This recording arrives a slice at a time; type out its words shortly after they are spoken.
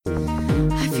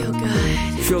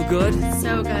feel good?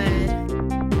 So good.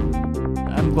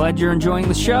 I'm glad you're enjoying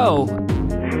the show.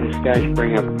 These guys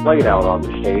bring a plate out on the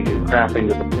stage and crap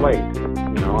into the plate.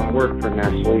 You know, I work for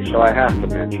Nestle, so I have to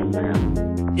mention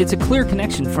that. It's a clear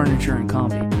connection, furniture and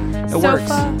comedy. It works.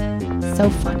 So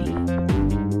funny.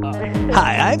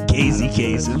 Hi, I'm Casey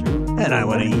Kasem, and I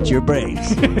want to eat your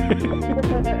brains.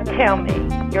 Tell me,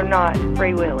 you're not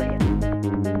freewheeling.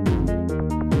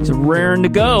 It's raring to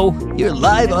go. You're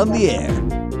live on the air.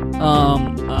 Uh-huh.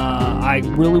 I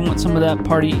really want some of that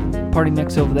party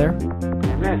mix over there.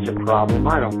 And that's a problem.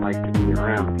 I don't like to be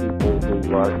around people who,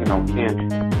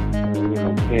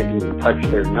 can't even touch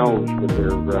their nose with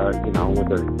their, with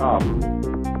their thumb.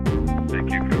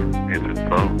 Thank you for answering the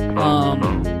phone.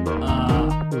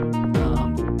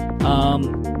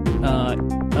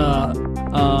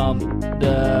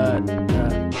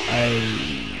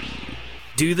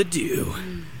 I do the do,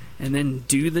 and then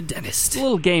do the dentist. A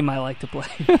little game I like to play.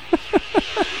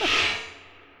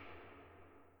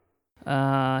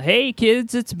 Hey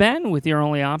kids, it's Ben with your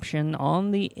only option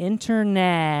on the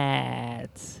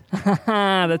internet.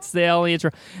 That's the only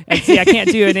intro. And see, I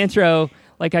can't do an intro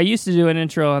like I used to do an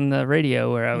intro on the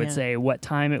radio where I would say what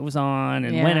time it was on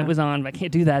and when it was on, but I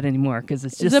can't do that anymore because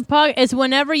it's just... It's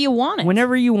whenever you want it.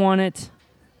 Whenever you want it,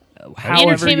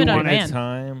 however you want it.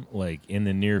 Time, like in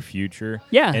the near future,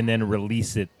 and then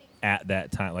release it at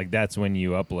that time. Like that's when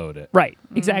you upload it. Right,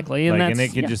 exactly. And, and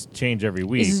it could just change every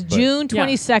week. This is June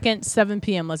 22nd, 7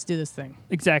 p.m. Let's do this thing.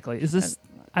 Exactly. Is this...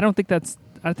 I don't think that's...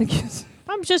 I think it's...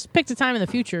 I'm just picked a time in the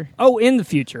future. Oh, in the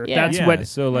future. Yeah. That's what...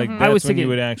 So like that's I was when thinking, you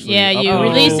would actually you upload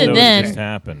release it what then. just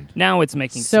happened. Now it's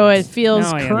making so sense. it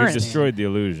feels Now I current. You destroyed the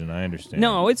illusion. I understand.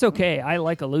 No, it's okay. I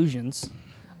like illusions.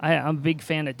 I'm a big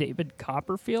fan of David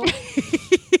Copperfield.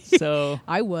 So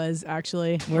I was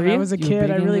actually Were when I you? was a You were kid.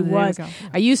 big I really into was. David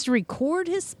Copperfield? I used to record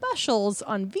his specials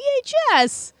on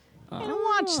VHS and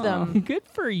watch them. Good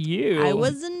for you. I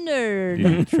was a nerd.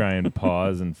 Did you try and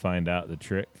pause and find out the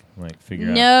trick? Like figure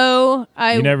out? No,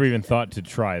 You never even thought to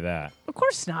try that. Of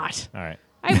course not. All right.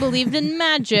 I believed in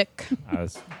magic. I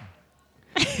was.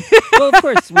 Well, of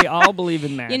course, we all believe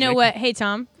in magic. You know what? Hey,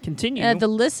 Tom. Continue. The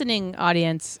listening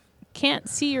audience can't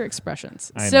see your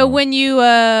expressions. I So know. when you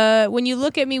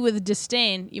look at me with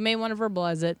disdain, you may want to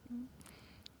verbalize it.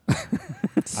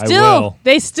 will.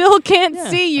 They still can't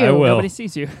see you. I will. Nobody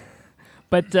sees you.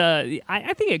 But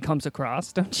I think it comes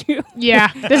across, don't you? Yeah,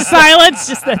 the silence.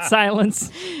 Just that silence.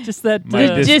 Just that... My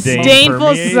The disdain disdainful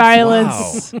permeates?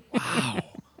 silence. Wow.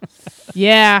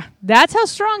 Yeah, that's how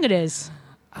strong it is.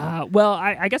 Well,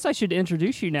 I guess I should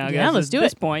introduce you now, guys. Yeah, let's do At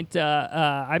this it. point,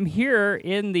 I'm here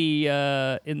in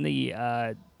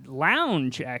the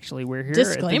lounge. Actually, we're here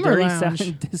Disclaimer at the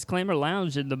Lounge. Disclaimer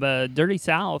Lounge in the Dirty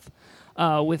South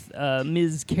with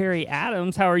Ms. Carrie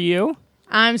Adams. How are you?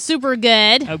 I'm super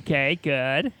good. Okay,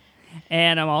 good.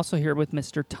 And I'm also here with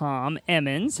Mr. Tom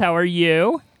Emmons. How are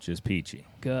you? Just peachy.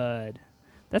 Good.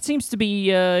 That seems to be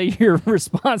your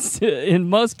response in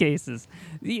most cases.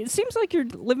 It seems like you're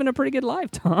living a pretty good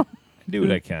life, Tom. I do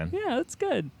what I can. Yeah, that's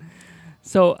good.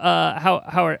 So,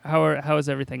 how is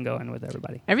everything going with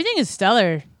everybody? Everything is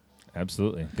stellar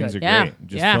Absolutely. Things are Yeah. great.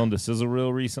 Just Yeah. filmed a sizzle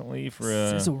reel recently for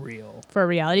a Sizzle reel. for a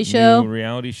reality show. new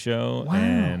reality show, Wow.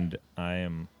 and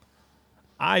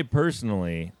I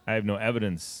personally, I have no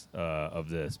evidence of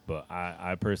this, but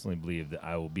I personally believe that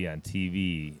I will be on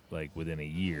TV like within a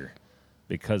year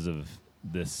because of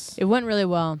this It went really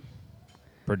well.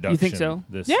 production. You think so?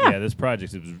 Yeah. This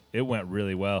project, it went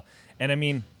really well. And I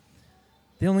mean,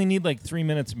 they only need like 3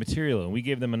 minutes of material, and we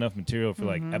gave them enough material for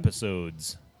like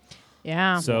episodes.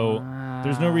 Yeah. So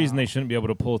there's no reason they shouldn't be able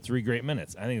to pull 3 great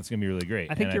minutes. I think it's going to be really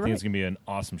great. I think and you're I think it's right. going to be an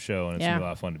awesome show, and it's Yeah. going to be a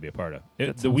lot of fun to be a part of.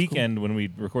 That The sounds weekend when we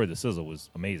recorded the sizzle was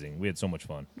amazing. We had so much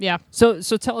fun. Yeah. So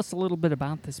tell us a little bit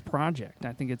about this project.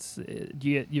 I think it's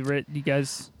you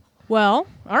guys. Well,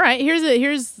 all right.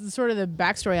 Here's sort of the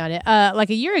backstory on it. Like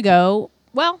a year ago.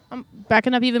 Well, I'm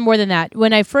backing up even more than that.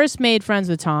 When I first made friends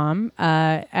with Tom,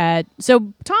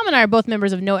 so Tom and I are both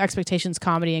members of No Expectations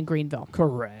Comedy in Greenville.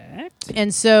 Correct.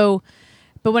 And so,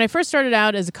 but when I first started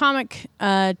out as a comic,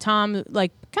 Tom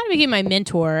like kind of became my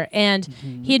mentor, and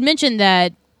he had mentioned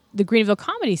that the Greenville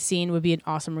comedy scene would be an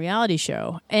awesome reality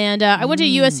show. And I went to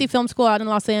USC Film School out in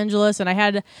Los Angeles, and I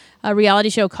had a reality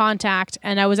show contact,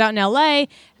 and I was out in LA, and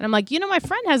I'm like, my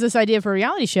friend has this idea for a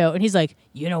reality show. And he's like,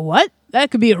 you know what?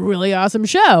 That could be a really awesome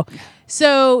show.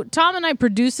 So Tom and I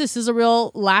produced this sizzle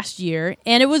reel last year,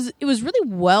 and it was really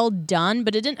well done,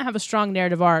 but it didn't have a strong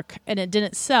narrative arc, and it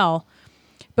didn't sell.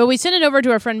 But we sent it over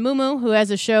to our friend Mumu, who has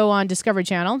a show on Discovery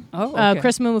Channel. Oh, okay.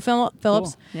 Chris Mumu Phillips.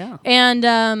 Cool. Yeah.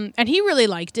 And he really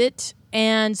liked it.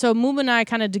 And so Mumu and I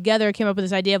kind of together came up with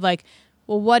this idea of like,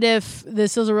 well, what if the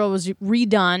Sizzle Reel was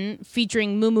redone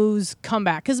featuring Moomoo's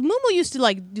comeback? Because Moomoo used to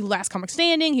like do Last Comic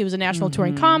Standing. He was a national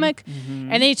touring comic,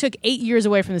 and then he took 8 years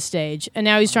away from the stage, and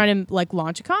now he's trying to like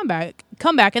launch a comeback,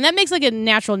 and that makes like a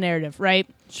natural narrative, right?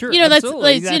 Sure, you know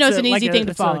absolutely. that's it's an easy thing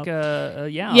to it's follow. Like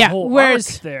a whole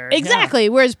whereas arc there. exactly,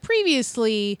 whereas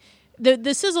previously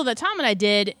the Sizzle that Tom and I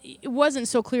did, it wasn't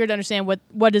so clear to understand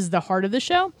what is the heart of the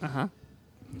show.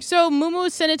 So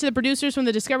Moomoo sent it to the producers from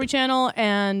the Discovery Channel,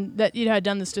 and that had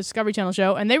done this Discovery Channel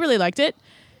show, and they really liked it.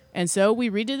 And so we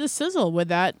redid the Sizzle with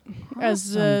that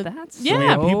as That's So we yeah.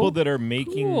 have people that are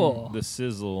making cool. the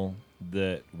Sizzle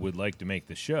that would like to make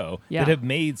the show, Yeah. that have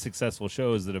made successful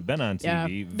shows that have been on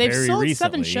TV They've very sold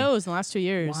recently. 7 shows in the last 2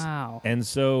 years. Wow. And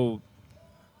so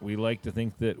we like to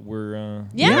think that we're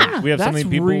Yeah. we have That's something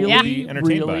people really, will be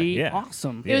entertained by. really Yeah.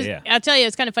 awesome. Yeah, It was, yeah. I'll tell you,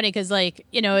 it's kind of funny because,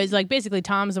 it's like basically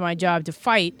Tom's and my job to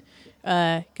fight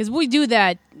because we do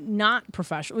that not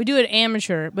professional. We do it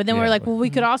amateur, but then we're Yeah. like, well, we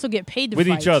could also get paid to With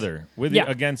fight. each other, Yeah.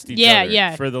 against each Yeah, other.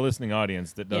 yeah. For the listening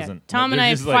audience that Yeah. doesn't. Tom and they're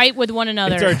I just fight like, with one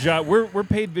another. It's our job. We're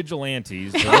paid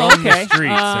vigilantes to roam okay. the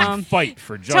streets and fight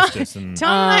for justice. And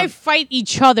Tom and I fight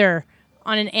each other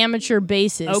on an amateur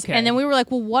basis. Okay. And then we were like,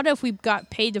 well, what if we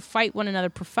got paid to fight one another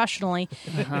professionally?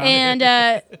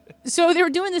 And so they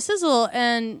were doing the Sizzle,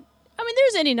 and I mean,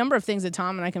 there's any number of things that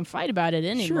Tom and I can fight about at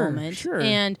any Sure, moment. sure.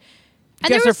 And You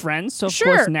there guys are was- friends, so of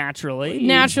Sure. course, naturally.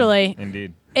 naturally.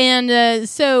 indeed. And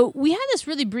so we had this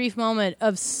really brief moment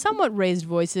of somewhat raised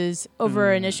voices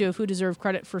over an issue of who deserved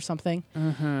credit for something.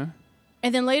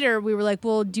 And then later we were like,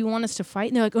 well, do you want us to fight?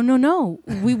 And they're like, oh, no.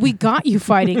 We got you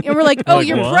fighting. And we're like, oh, Like,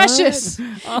 you're what? precious.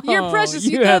 You're precious.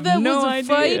 you You have thought that no was a idea.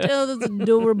 fight? Oh, that's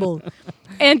adorable.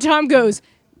 And Tom goes,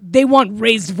 they want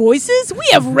raised voices? We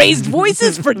have raised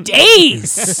voices for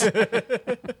days.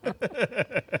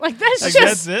 Like, that's Like, just...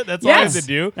 that's it. That's all I have Yes. to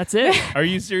do. That's it. Are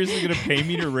you seriously going to pay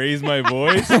me to raise my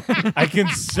voice? I can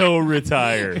so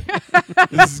retire.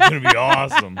 This is going to be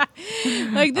awesome. Like,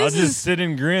 I'll this just is... sit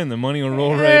and grin. The money will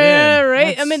roll right Yeah, in.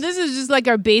 right. I mean, this is just like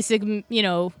our basic,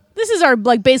 this is our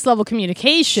like base level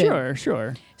communication.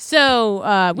 Sure.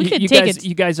 So we could you take guys, it.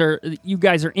 You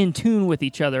guys are in tune with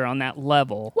each other on that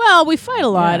level. Well, we fight a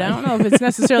lot. Yeah. I don't know if it's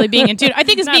necessarily being in tune. I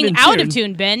think it's Not being in out tune. of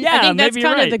tune, Ben. Yeah, I think that's maybe you're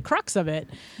kind of right. the crux of it.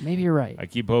 Maybe you're right. I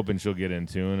keep hoping she'll get in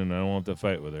tune, and I don't want to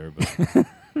fight with her, but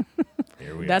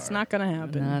here we That's are. not going to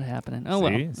happen. Not happening. Oh See?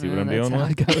 well. See what I'm that's dealing how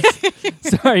with? it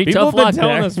goes. Sorry, People tough have been luck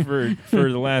telling there. us for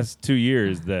the last 2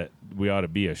 years that we ought to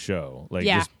be a show. Like,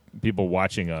 Yeah. just people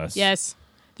watching us. Yes.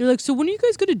 They're like, so when are you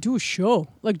guys going to do a show?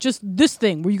 Like just this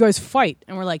thing where you guys fight.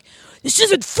 And we're like, this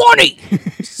isn't funny.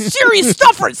 Serious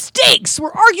stuff for stakes.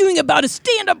 We're arguing about a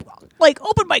stand-up, like,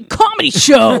 open mic comedy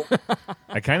show.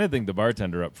 I kind of think the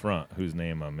bartender up front, whose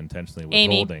name I'm intentionally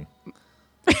Amy. withholding.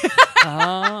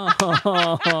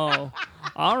 Oh,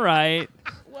 all right.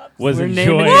 Was We're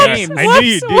enjoying naming that. names. I knew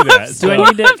you'd do that. Do I so need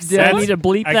to? Do I that's- need to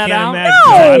bleep I that can't out? imagine.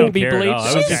 No. I don't Be care at all. I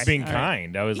was bleeped. just Okay. being All right.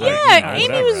 kind. I was like, Yeah, you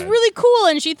know, Amy was whatever. really cool,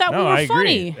 and she thought No, we were I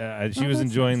agree. funny. She was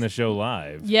enjoying the show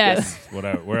live. Yes.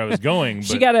 That's where I was going.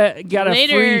 She but got a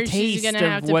Later, free she's taste going to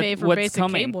have of to what, pay for what's basic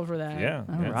coming. cable for that. yeah.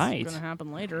 All yeah. right. It's going to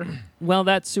happen later. Well,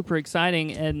 that's super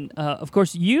exciting, and of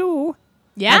course, you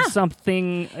Yeah. have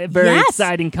something very Yes.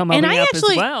 exciting coming And I up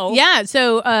actually, as well. yeah.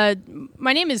 So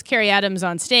my name is Carrie Adams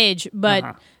on stage, but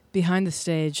Uh-huh. behind the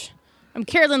stage, I'm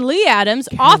Carolyn Lee Adams,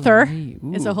 author. Lee,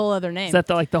 It's ooh. a whole other name. Is that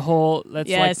the whole? That's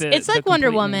yes, like the, it's like the Wonder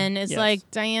complete Woman. name. It's Yes.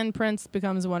 like Diane Prince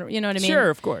becomes Wonder. You know what I mean? Sure,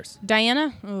 of course.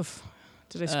 Diana. Oof.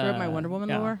 Did I screw up my Wonder Woman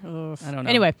yeah. lore? Oof. I don't know.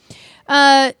 Anyway,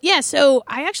 yeah. So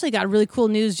I actually got really cool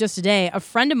news just today. A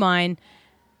friend of mine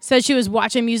said she was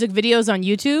watching music videos on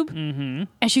YouTube,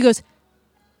 and she goes,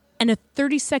 and a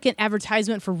 30-second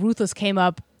advertisement for Ruthless came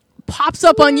up, pops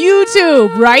up on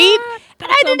YouTube, right? And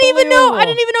I didn't even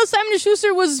know. Simon &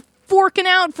 Schuster was forking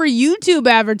out for YouTube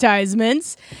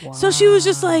advertisements. So she was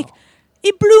just like,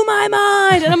 it blew my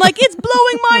mind. And I'm like, it's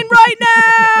blowing mine right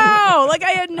now. Like, I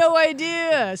had no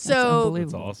idea. So, That's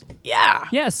Unbelievable. awesome. yeah.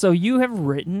 Yeah, so you have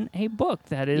written a book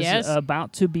that is Yes.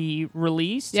 about to be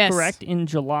released, Yes. correct, in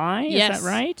July? Yes. Is that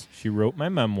right? She wrote my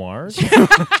memoirs.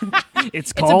 It's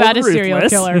It's called about a serial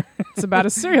Ruthless. killer. It's about a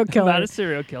serial killer. About a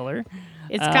serial killer.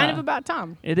 It's kind of about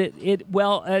Tom.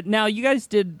 Now you guys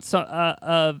did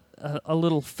a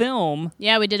little film,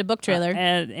 Yeah, we did a book trailer.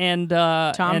 and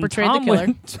Tom and portrayed the Tom killer.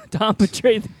 Tom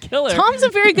portrayed the killer. Tom's a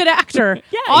very good actor.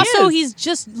 Yeah, he Also, is. he's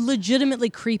just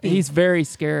legitimately creepy. He's very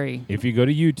scary. If you go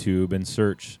to YouTube and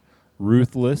search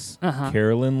Ruthless Uh-huh.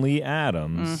 Carolyn Lee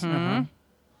Adams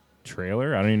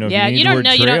trailer, I don't even know Yeah, if you need you the don't word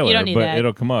know- you don't- trailer, you don't need but that.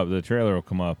 it'll come up. The trailer will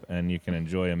come up, and you can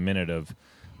enjoy a minute of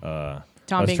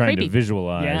Tom us being trying creepy. to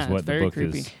visualize Yeah, what it's the very book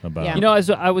creepy. is about. Yeah. You know,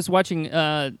 I was watching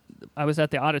I was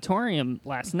at the auditorium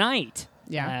last night.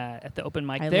 Yeah. At the open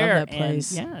mic I love there. that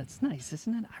place. And yeah, it's nice,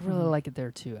 isn't it? I really like it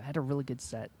there too. I had a really good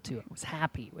set too. I was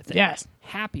happy with it. Yes.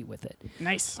 Happy with it.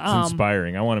 Nice. It's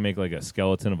inspiring. I want to make like a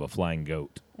skeleton of a flying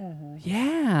goat.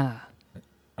 Yeah.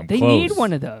 I'm They close. need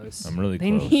one of those. I'm really They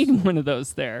close. need one of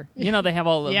those there. You know, they have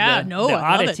all of the I love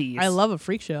oddities. it. I love a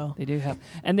freak show. They do have,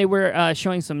 and they were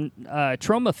showing some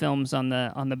trauma films on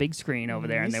the big screen over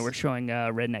there, and they Nice. were showing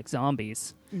Redneck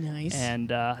Zombies. Nice. And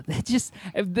they just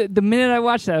the minute I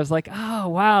watched that, I was like, oh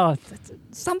wow,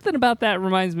 something about that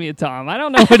reminds me of Tom. I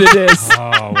don't know what it is.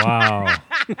 Oh wow,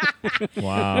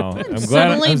 wow! I'm glad.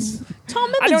 Suddenly, I'm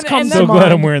Tom I Emmons don't- comes and to so mind.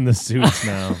 glad I'm wearing the suits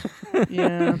now.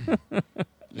 Yeah.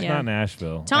 It's not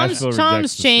Nashville. Tom's Nashville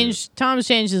rejects the suit. Tom's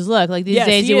changed his look. Like these Yes,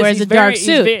 days, he is. wears He's a dark very-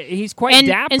 suit. He's quite And-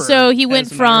 dapper. and so he as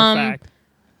went a matter of from- fact.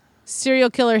 Serial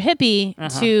killer hippie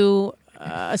to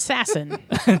assassin.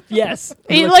 Yes,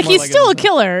 He, looks like more he's still a assassin.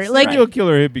 killer. Like Serial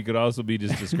killer hippie could also be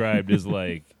just described as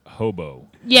like hobo.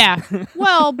 yeah.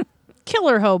 Well,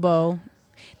 killer hobo.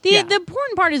 The Yeah. the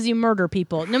important part is you murder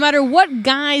people, no matter what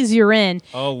guise you're in.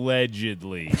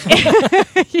 Allegedly.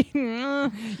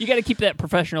 You got to keep that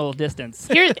professional distance.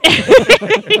 Here's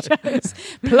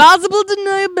plausible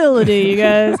deniability, you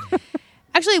guys.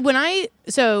 Actually, when I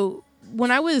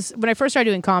first started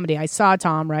doing comedy, I saw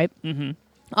Tom, right? Mm-hmm.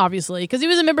 Obviously, because he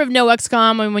was a member of No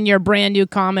XCOM, and when you're a brand new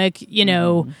comic, you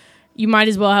know, you might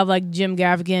as well have like Jim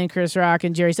Gaffigan, Chris Rock,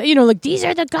 and Jerry. You know, like these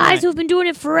are the guys Right. who've been doing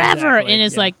it forever, Exactly, and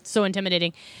it's yeah. like so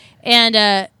intimidating. And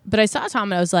but I saw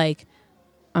Tom, and I was like,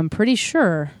 I'm pretty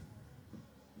sure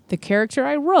the character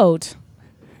I wrote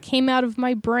came out of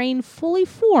my brain fully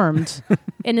formed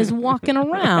and is walking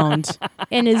around,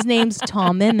 and his name's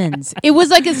Tom Emmons. It was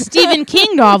like a Stephen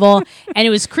King novel, and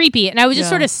it was creepy, and I would just Yeah.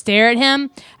 sort of stare at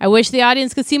him. I wish the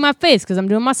audience could see my face because I'm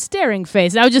doing my staring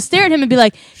face. And I would just stare at him and be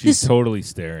like, She's this, totally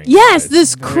staring. yes, guys.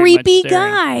 this Very creepy much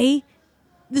staring. guy.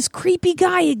 This creepy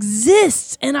guy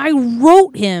exists, and I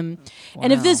wrote him.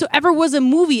 And if Wow. this ever was a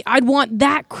movie, I'd want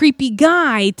that creepy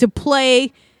guy to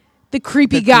play the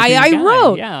creepy guy creepy I guy,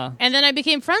 wrote. yeah. And then I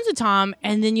became friends with Tom,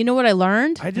 and then you know what I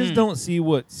learned? I just don't see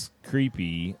what's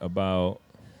creepy about.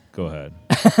 Go ahead.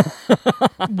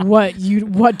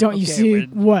 What don't you Okay, see? we're-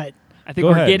 What? I think Go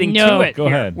we're ahead. getting No. to it. Go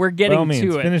here. ahead. We're By getting all means,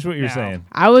 to it. finish what you're now. saying.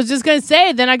 I was just gonna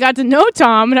say, then I got to know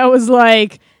Tom, and I was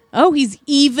like, oh, he's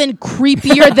even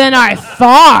creepier than I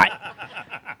thought.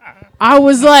 I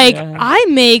was like, I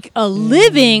make a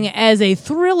living as a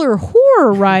thriller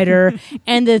horror writer,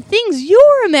 and the things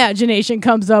your imagination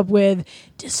comes up with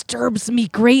disturbs me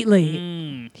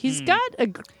greatly. He's got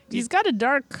a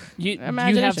dark You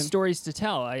imagination. have stories to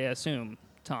tell, I assume,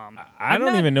 Tom. I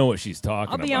don't even know what she's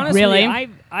talking I'll be about. honest Really? with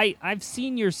you. I've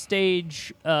seen your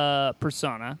stage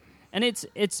persona, and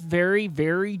it's very,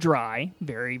 very dry,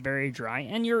 very, very dry.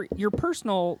 And your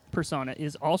personal persona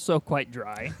is also quite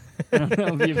dry. I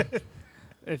don't know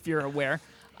if you're aware.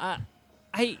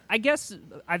 I guess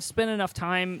I've spent enough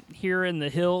time here in the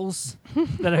hills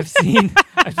that I've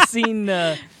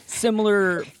seen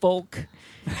similar folk.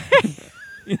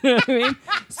 You know what I mean?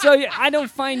 So yeah, I don't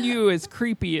find you as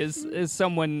creepy as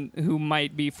someone who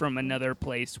might be from another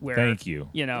place where. Thank you.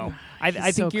 You know, I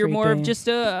so think you're more of creepy. just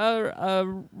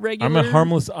a regular. I'm a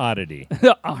harmless oddity.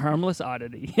 a harmless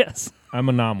oddity. Yes. I'm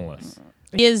anomalous.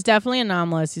 He is definitely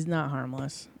anomalous. He's not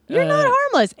harmless. You're not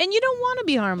harmless, and you don't want to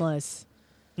be harmless.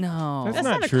 No. That's That's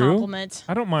not not, a true. compliment.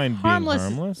 I don't mind Harmless.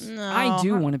 being harmless. No, I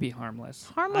do want to be harmless.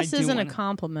 Harmless I do isn't a wanna-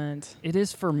 compliment. It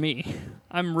is for me.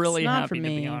 I'm really It's not for happy to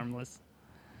be me. harmless.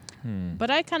 But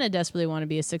I kind of desperately want to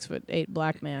be a 6'8"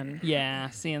 black man.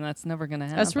 Yeah. See, and that's never gonna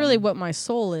happen. That's really what my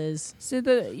soul is. See,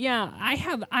 I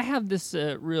have this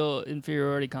real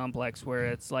inferiority complex where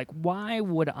it's like, why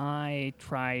would I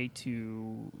try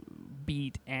to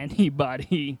beat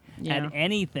anybody Yeah. at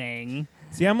anything?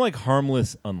 See, I'm like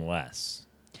harmless unless.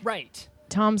 Right.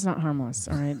 Tom's not harmless,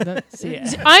 all right? See,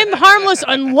 I'm harmless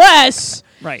unless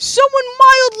right. someone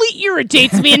mildly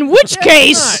irritates me, in which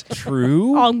case Not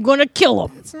true. I'm going to kill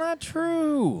him. It's not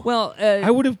true. Well, I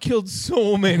would have killed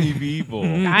so many people.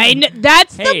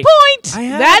 That's Hey, the point. I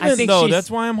That's haven't, think though. she's-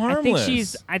 That's why I'm I harmless. think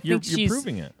she's You're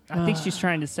proving it. I think she's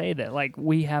trying to say that like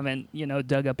we haven't,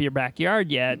 dug up your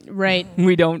backyard yet. right.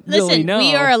 We don't Listen, really know.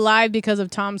 we are alive because of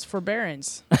Tom's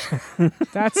forbearance.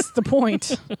 That's the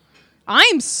point.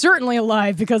 I'm certainly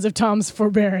alive because of Tom's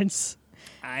forbearance.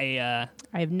 I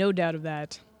have no doubt of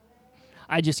that.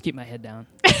 I just keep my head down.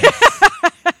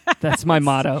 That's my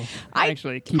motto.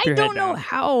 Actually, keep I your don't head down. know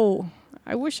how.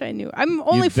 I wish I knew. I'm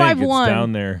only You'd think 5'1". It's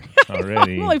down there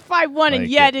already. I'm only 5'1", and Like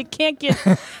yet it can't get.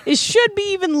 It should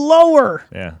be even lower.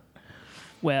 Yeah.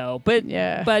 Well, but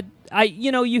Yeah. but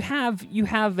you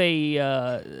have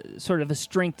a sort of a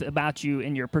strength about you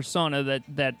in your persona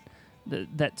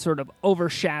that sort of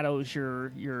overshadows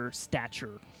your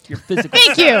stature, your physical.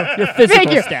 Thank you. Your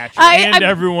physical stature. And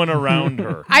everyone around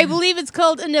her. I believe it's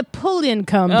called a Napoleon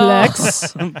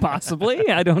complex. Possibly,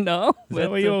 I don't know. Is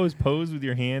that why you always pose with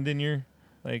your hand in your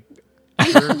like?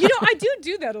 You know, I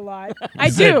do that a lot. I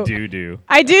do. Do.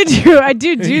 I do that. I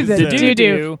do do that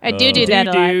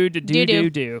a lot.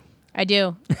 Do. I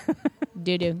do.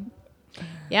 Do.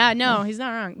 Yeah, no, he's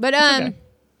not wrong. But I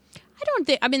don't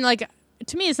think. I mean, like,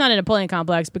 to me, it's not a Napoleon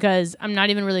complex because I'm not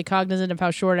even really cognizant of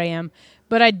how short I am.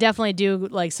 But I definitely do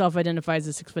like self-identify as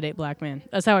a 6'8" black man.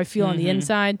 That's how I feel on the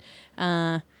inside.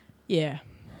 Yeah.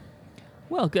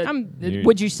 Well, good.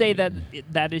 Would you say that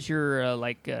is your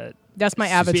that's my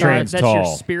avatar. spirit? That's your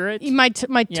tall. spirit. My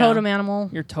totem animal.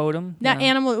 Your totem. That yeah.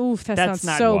 animal. Oof, that That's sounds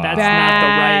not- so that's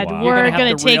bad. not the right- We're You're gonna have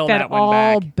gonna to take reel that that one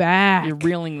all back. back. You're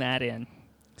reeling that in.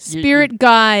 Spirit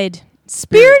guide.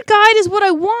 Spirit guide is what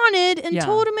I wanted, and Yeah.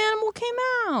 totem animal came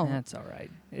out. That's all right.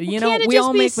 can't it We just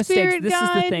all be make mistakes. spirit This is the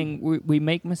guide? thing. We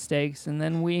make mistakes, and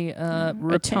then we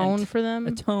repent. Atone for them.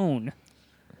 Atone.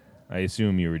 I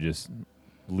assume you were just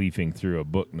leafing through a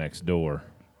book next door.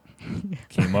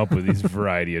 Came up with these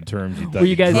variety of terms you thought Were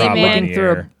you guys drop in looking the through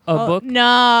air. a book?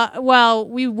 Nah, well,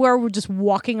 we were just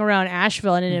walking around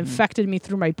Asheville, and it infected me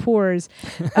through my pores.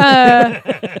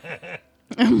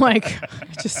 I'm like,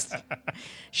 just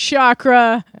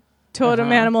chakra,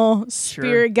 totem animal,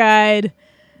 spirit guide.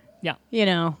 Yeah. You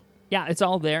know, Yeah, it's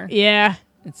all there. yeah.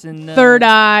 It's in Third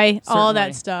eye, all certainly.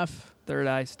 that stuff. third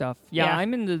eye stuff. Yeah, Yeah.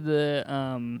 I'm into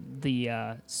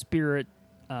the spirit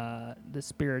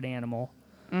animal.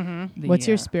 Mm-hmm. What's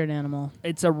your spirit animal?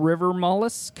 It's a river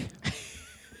mollusk.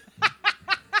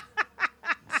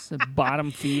 It's a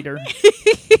bottom feeder.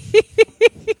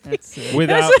 That's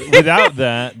Without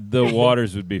that, the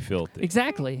waters would be filthy.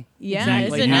 exactly. Yeah,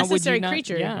 Exactly. it's a How would you necessary not-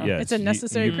 creature. yeah. Yes, It's a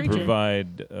necessary you creature.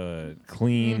 provide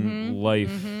clean,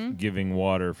 life-giving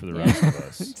water for the rest of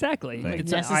us. Exactly. Thank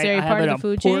It's you. Necessary I have part an of the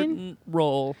food chain? important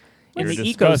role in You're a the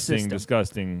disgusting, ecosystem.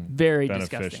 disgusting, Very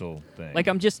beneficial thing. Like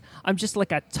I'm just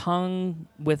like a tongue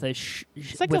with a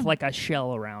like a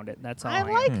shell around it. That's all. I am.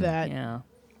 like that. Yeah.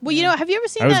 Well, you know, have you ever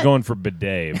seen I was that? going for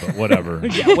bidet, but whatever.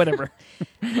 Yeah. Whatever.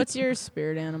 What's your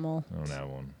spirit animal? I don't have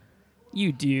one.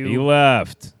 You do. He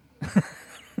left.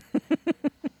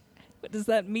 What does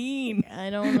that mean? I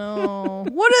don't know.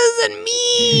 What does it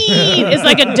mean? It's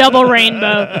like a double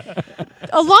rainbow.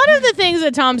 A lot of the things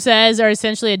that Tom says are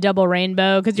essentially a double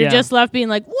rainbow because you're Yeah. just left being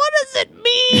like, what does it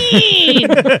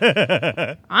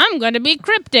mean? I'm going to be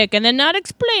cryptic and then not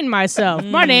explain myself.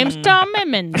 My name's Tom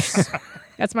Emmons.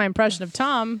 That's my impression of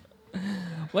Tom.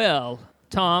 Well,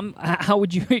 Tom, how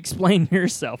would you explain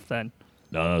yourself then?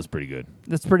 No, that was pretty good.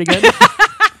 That's pretty good.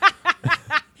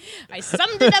 I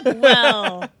summed it up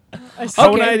well.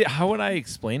 How would I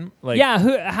explain? Like,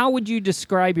 Yeah. How would you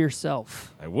describe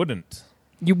yourself? I wouldn't.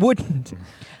 You wouldn't.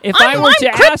 If I'm to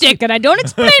ask cryptic and I don't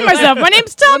explain myself. My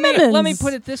name's Tom Emmons. let me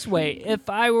put it this way: if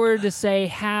I were to say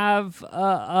have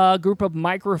a group of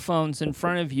microphones in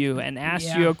front of you and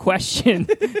ask you a question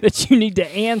that you need to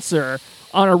answer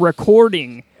on a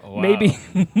recording, Wow. maybe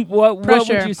what would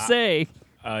Pressure. you say?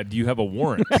 Do you have a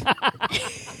warrant?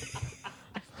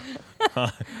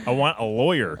 I want a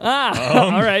lawyer.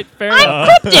 All right, fair I'm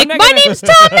enough. cryptic. My name's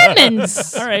Tom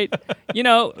Emmons. All right,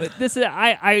 this is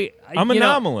I'm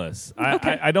anomalous.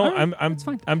 I don't. All right, I'm that's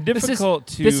fine. I'm difficult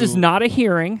to. This is not a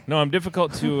hearing. No, I'm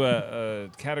difficult to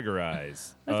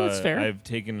categorize. That's fair. I've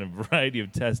taken a variety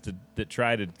of tests that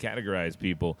try to categorize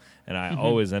people, and I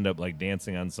always end up like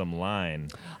dancing on some line.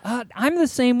 I'm the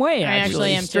same way. I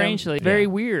actually am too. Strangely, very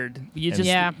weird. You just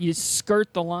Yeah. you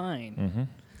skirt the line. Mm-hmm.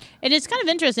 And it's kind of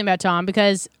interesting about Tom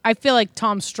because I feel like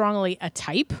Tom's strongly a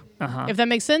type, if that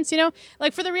makes sense, you know?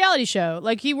 Like for the reality show,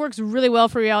 like he works really well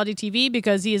for reality TV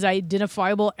because he is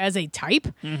identifiable as a type.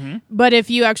 But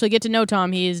if you actually get to know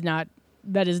Tom,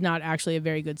 that is not actually a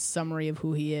very good summary of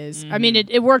who he is. I mean,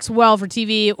 it works well for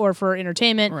TV or for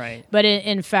entertainment, Right. but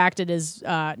in fact, it is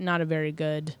not a very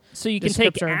good So you can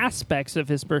take descriptor. aspects of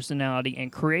his personality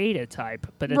and create a type,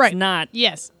 but it's Right. not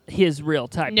Yes. his real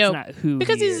type. No. It's not who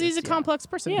Because he he's is. a complex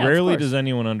person. Yeah, of Rarely course. does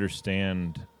anyone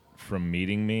understand from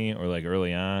meeting me or like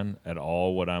early on at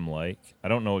all what I'm like. I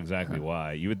don't know exactly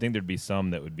why. You would think there'd be some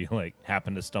that would be like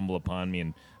happen to stumble upon me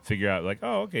and figure out like,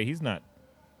 oh, okay, he's not,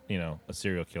 a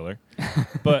serial killer,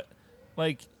 but.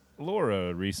 Like,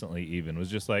 Laura recently even was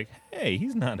just like, hey,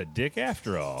 he's not a dick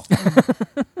after all.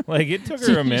 Like, it took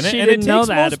her a minute, She and it didn't know takes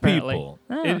that, most apparently. people.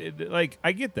 Ah. Like,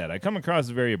 I get that. I come across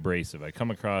as very abrasive. I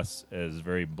come across as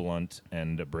very blunt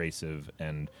and abrasive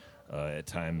and at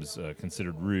times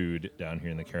considered rude down here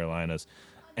in the Carolinas.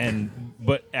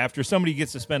 But after somebody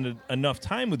gets to spend enough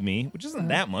time with me, which isn't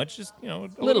that much, just a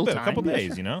little bit, time, a couple yeah,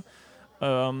 days,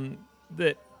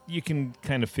 that you can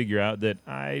kind of figure out that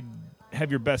I have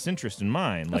your best interest in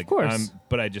mind. Of course.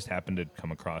 But I just happen to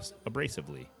come across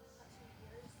abrasively.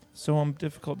 So I'm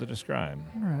difficult to describe.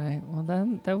 All right.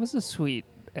 Well, that was a sweet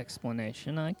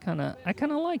explanation. I kind of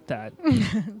like that.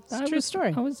 It's a true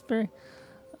story. I was very.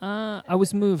 I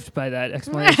was moved by that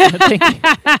explanation.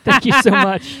 Thank you so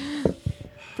much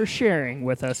for sharing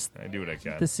with us I do what I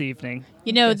can. this evening.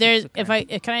 Can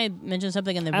I mention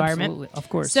something in the environment? Absolutely, of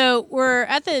course. So we're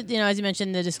at the, as you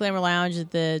mentioned, the Disclaimer Lounge,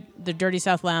 at the Dirty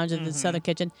South Lounge at the Southern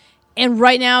Kitchen. And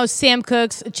right now, Sam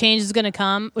Cooke's "Change Is Gonna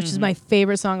Come," which is my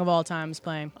favorite song of all time, is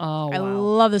playing. Oh, wow. I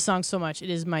love this song so much. It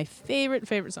is my favorite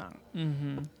song.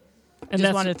 Mm-hmm.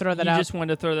 Just wanted to throw that out. You just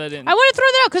wanted to throw that in. I want to throw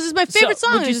that out because it's my favorite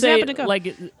song. Would I you just say happened to go.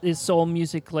 like is soul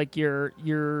music like your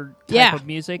type of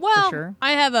music? Well, for sure.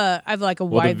 I have a Well,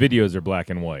 wide. the videos are black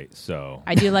and white, so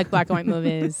I do like black and white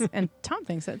movies, and Tom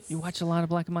thinks that's. You watch a lot of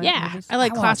black and white Yeah, movies? I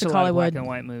like watch classic a lot of Hollywood. black and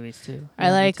white movies too.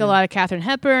 I like a lot of Katharine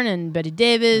Hepburn and Betty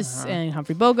Davis and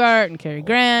Humphrey Bogart and Cary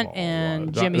Grant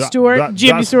and Jimmy Stewart.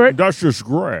 Jimmy Stewart. That's just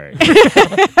great.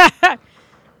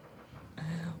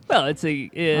 Well, it's a.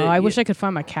 I wish I could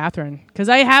find my Katharine, because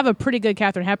I have a pretty good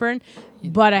Katharine Hepburn,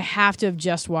 but I have to have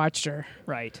just watched her.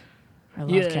 Right. I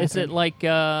love Is Katharine. it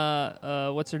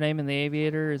like what's her name in The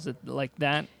Aviator? Is it like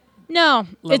that? No,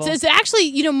 level? it's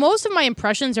actually, most of my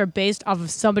impressions are based off of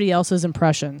somebody else's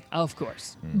impression. Oh, of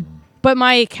course. But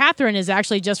my Katharine is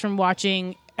actually just from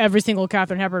watching every single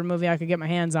Katharine Hepburn movie I could get my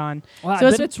hands on. Well, So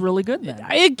I bet it's really good then.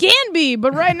 It can be,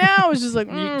 but right now it's just like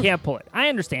You can't pull it. I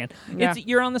understand. Yeah.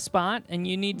 You're on the spot, and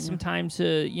you need some time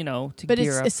to to But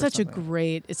gear up. it's for such a something.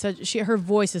 great. It's such. Her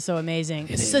voice is so amazing.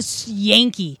 It's such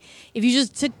Yankee. If you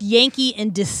just took Yankee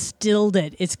and distilled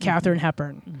it, it's Katharine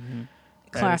Hepburn.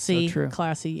 That is so Classy, true.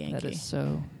 classy Yankee. That is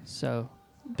so.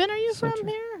 Ben, are you so from true.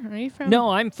 here? Are you from? No,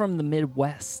 I'm from the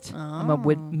Midwest. I'm a Oh.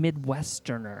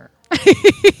 Midwesterner.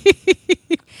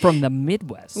 From the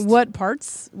Midwest. What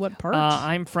parts? What part?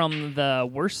 I'm from the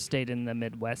worst state in the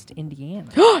Midwest, Indiana.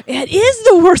 It is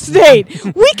the worst state.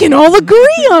 We can all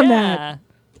agree on that. Yeah.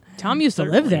 Tom used to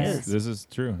live there. This is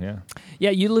true, yeah. Yeah,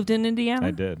 you lived in Indiana?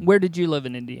 I did. Where did you live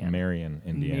in Indiana? Marion,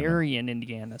 Indiana. Marion,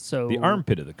 Indiana. So The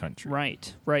armpit of the country.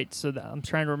 Right. So I'm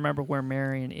trying to remember where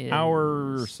Marion is.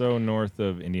 Hour or so north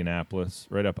of Indianapolis,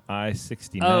 right up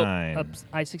I-69. Oh, up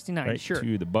I-69, right sure.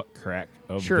 to the butt crack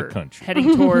of Sure. the country.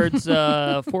 Heading towards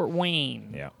Fort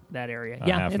Wayne. Yeah. That area. Half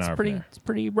Yeah, an it's hour from pretty there. it's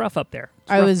pretty rough up there.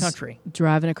 It's I rough was country.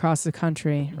 driving across the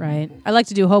country, right? I like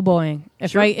to do hoboing.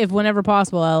 If whenever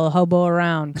possible, I'll hobo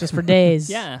around just for days.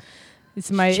 Yeah. It's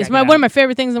Check it one out. of my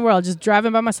favorite things in the world, just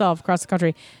driving by myself across the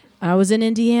country. I was in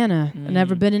Indiana. I've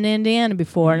never been in Indiana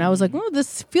before. And I was like, oh,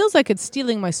 this feels like it's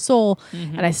stealing my soul.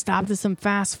 And I stopped at some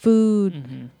fast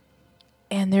food.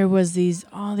 And there was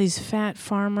all these fat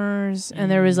farmers. And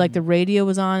there was like the radio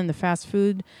was on in the fast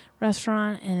food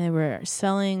restaurant. And they were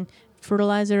selling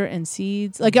fertilizer and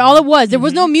seeds. Like all it was. There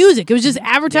was no music. It was just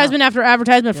advertisement after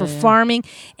advertisement for farming.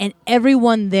 And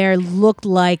everyone there looked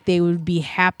like they would be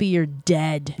happy or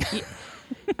dead.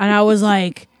 And I was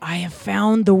like, I have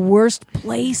found the worst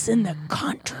place in the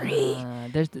country.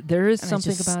 There is And I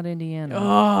something just- about Indiana.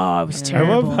 Oh, it was I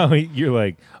terrible. love how you're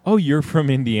like, oh, you're from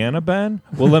Indiana, Ben?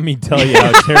 Well, let me tell you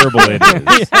how terrible it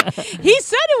is. He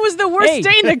said it was the worst Hey,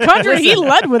 state in the country. He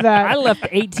led with that. I left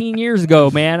 18 years ago,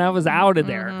 man. I was out of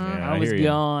there. Yeah, I was hear you.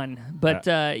 gone. But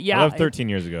yeah, I left 13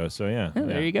 years ago, so yeah. Oh,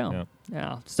 there you go. Yeah.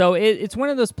 Yeah. So it's one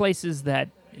of those places that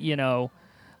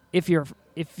if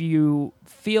you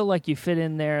feel like you fit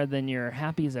in there, then you're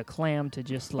happy as a clam to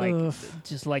just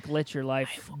like let your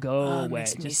life go away,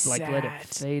 makes me just like let it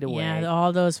sad. fade away. Yeah,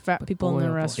 all those fat But people boy, in oh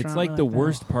the boy. restaurant. It's like were the that.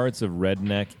 worst parts of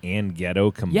redneck and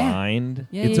ghetto combined.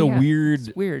 Yeah, It's yeah, a yeah. weird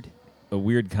It's weird. a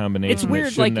weird combination. It's weird,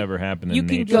 that should like, never happen you in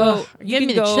can nature. go. Ugh, You give can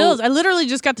me the go- chills. I literally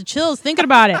just got the chills thinking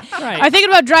about it. Right. I'm thinking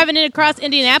about driving in across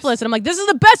Indianapolis, and I'm like, "This is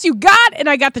the best you got," and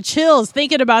I got the chills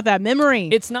thinking about that memory.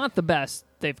 It's not the best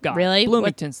they've got. Really?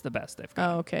 Bloomington's the best they've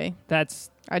got. oh, okay. That's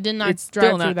I did not it's drive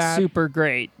still through not that. super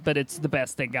great, but it's the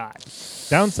best they got.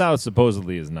 Down south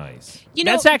supposedly is nice. You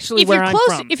know, That's actually if where you're I'm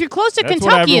close, from. If you're close to That's what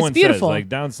Kentucky, everyone it's beautiful. says. Like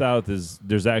down south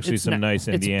there's actually It's some not- nice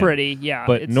Indiana. It's pretty, yeah.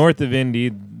 But it's, north of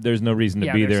Indy, there's no reason to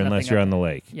Yeah, be there's there unless nothing you're up on the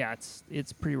lake. yeah,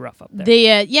 it's pretty rough up there.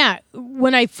 They,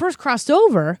 when I first crossed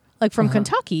over, like from Uh-huh.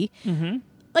 Kentucky, Mm-hmm.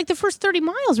 like the first 30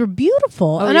 miles were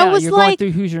beautiful, Oh, and yeah, I was you're going like,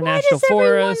 through Hoosier why National does everyone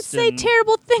Forest say and-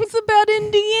 terrible things about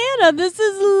Indiana? This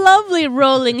is lovely,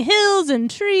 rolling hills and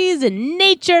trees and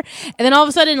nature, and then all of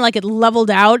a sudden, like it leveled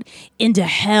out into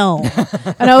hell,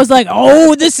 and I was like,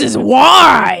 oh, this is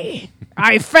why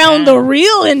I found the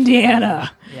real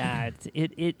Indiana. Yeah,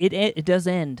 it does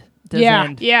end. It does Yeah,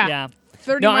 end. yeah.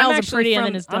 30 No, miles are pretty, and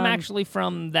then it's done. I'm actually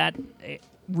from that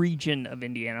region of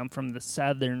Indiana. I'm from the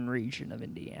southern region of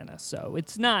Indiana, so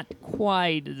it's not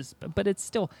quite as, but it's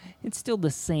still the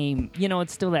same. You know,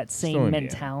 it's still that same Still Indiana.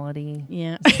 mentality.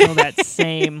 Yeah. It's still that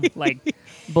same like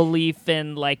belief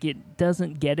in like it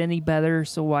doesn't get any better,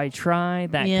 so why try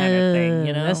that kind of thing?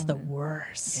 You know, that's the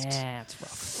worst. Yeah, it's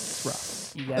rough. It's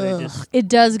rough. You gotta just It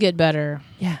does get better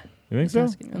yeah. You think so?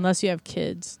 unless you have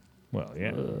kids, Well, yeah.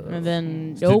 and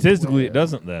then nope, Statistically, it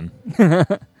doesn't then.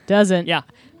 doesn't. Yeah.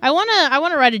 I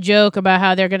wanna write a joke about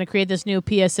how they're gonna create this new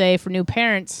PSA for new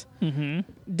parents.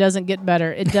 Doesn't get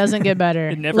better. It doesn't get better.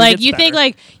 It never like gets you better.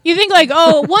 think like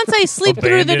oh, once I sleep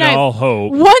through the Abandon night. all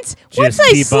hope. Once Just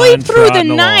I keep sleep on through the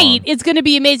trotting night, along. it's going to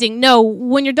be amazing. No,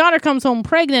 when your daughter comes home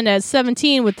pregnant at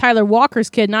 17 with Tyler Walker's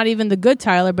kid, not even the good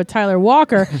Tyler, but Tyler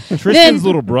Walker. Tristan's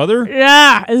little brother?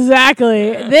 Yeah,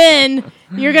 exactly. Then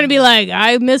you're going to be like,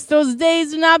 I miss those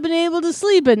days of not being able to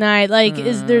sleep at night. Like,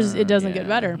 it doesn't get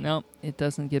better. No, it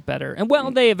doesn't get better. And well,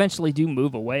 they eventually do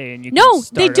move away, and you No, can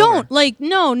they start don't. over. Like,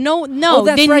 no. Oh,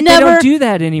 that's they right. never They don't do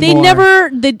that anymore. They never.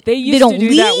 They used don't to do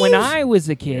leave. that when I was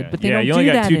a kid, but they yeah, don't you only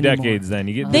do got that 2 anymore. decades then.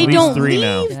 You get They at least don't 3 leave.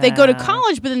 now. They go to Yeah.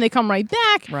 college, but then they come right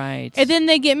back. Right. And then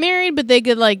they get married, but they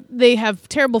get like they have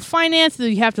terrible finance, so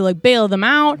you have to like bail them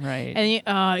out. Right.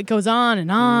 And it goes on and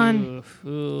on. Oof,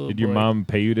 ooh, Did your boy. mom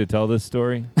pay you to tell this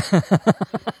story?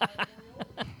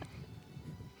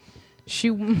 She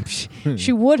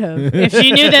would have if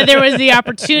she knew that there was the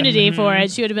opportunity for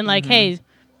it. She would have been like, "Hey,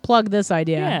 plug this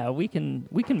idea." Yeah, we can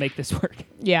make this work.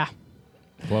 Yeah.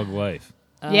 Plug life.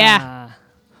 Yeah.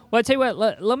 Well, I tell you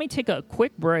what. Let me take a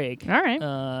quick break. All right.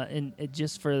 And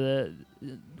just for the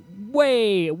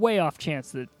way off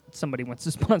chance that somebody wants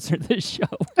to sponsor this show.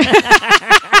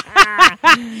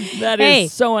 That is Hey.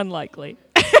 so unlikely.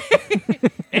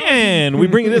 And we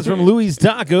bring you this from Louis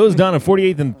Tacos down at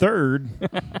 48th and 3rd.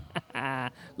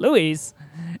 Louis,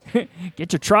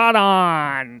 get your trot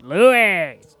on,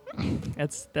 Louis.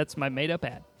 That's my made up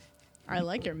ad. I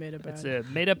like your made up It's a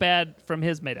made up ad from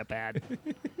his made up ad.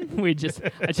 I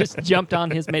just jumped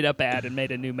on his made up ad and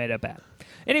made a new made up ad.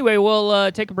 Anyway, we'll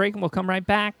take a break and we'll come right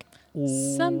back.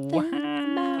 Something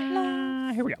about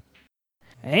love. Here we go.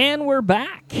 And we're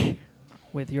back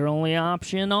with your only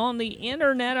option on the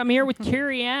internet. I'm here with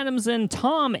Carrie Adams and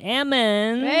Tom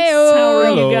Emmons. Hey-o. How are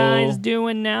Hello. you guys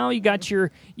doing now? You got your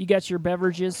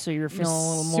beverages, so you're feeling a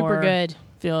little more super good.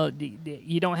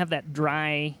 You don't have that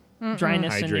dryness in your.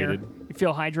 Hydrated. You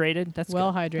feel hydrated. That's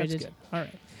Well good. hydrated. That's good. All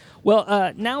right.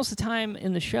 Well, now's the time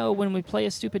in the show when we play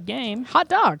a stupid game. Hot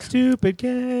dog. Stupid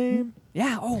game.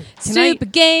 Yeah. Oh,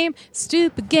 Stupid game.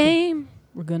 Stupid game.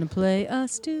 We're gonna play a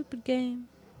stupid game.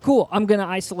 Cool. I'm going to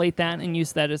isolate that and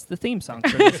use that as the theme song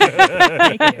for this.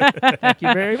 Thank you. Thank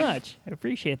you very much. I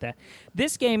appreciate that.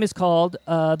 This game is called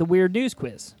the Weird News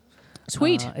Quiz.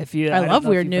 Sweet. If you, I don't love know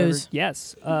if weird you've ever- news.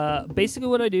 yes. Basically,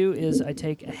 what I do is I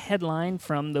take a headline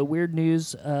from the Weird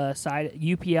News site,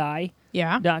 UPI.com,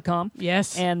 Yeah.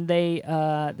 Yes. and they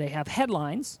have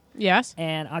headlines, Yes.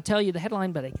 and I'll tell you the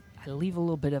headline, but I leave a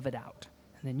little bit of it out.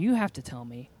 And then you have to tell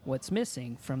me what's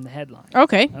missing from the headline.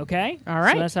 Okay. Okay. All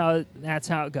right. So that's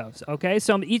how it goes. Okay.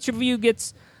 So each of you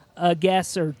gets a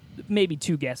guess or maybe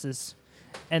 2 guesses,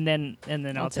 and then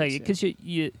I'll tell you because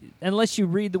you unless you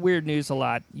read the weird news a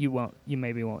lot, you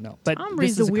maybe won't know. But Tom this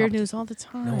reads is the a weird competition. news all the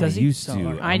time. No, Does I he? used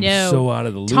to. I I'm know. so out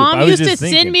of the loop. Tom I was used to just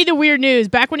send thinking. me the weird news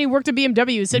back when he worked at BMW.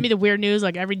 He'd send me the weird news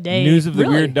like every day.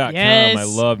 Newsoftheweird.com. Yes. I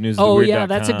love Oh, newsoftheweird.com. yeah,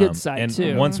 that's a good site, and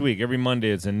too. once a week, every Monday,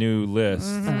 it's a new list.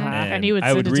 And he would I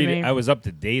send would it to read me. it. I was up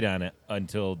to date on it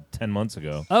until 10 months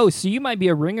ago. Oh, so you might be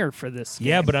a ringer for this.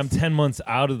 Yeah, game. but I'm 10 months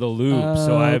out of the loop,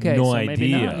 so I have okay, no so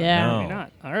maybe idea. not. Yeah. No. Maybe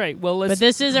not. All right. Well, But let's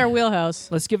this is our wheelhouse.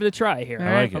 give it a try here.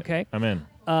 I like it. Okay. I'm in.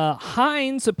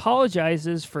 Heinz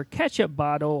apologizes for ketchup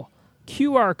bottle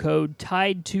QR code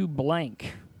tied to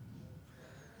blank.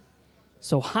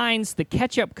 So Heinz, the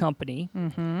ketchup company,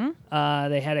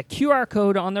 they had a QR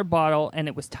code on their bottle, and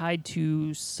it was tied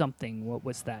to something. What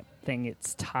was that thing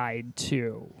it's tied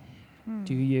to?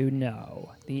 Do you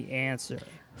know the answer?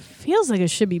 Feels like it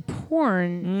should be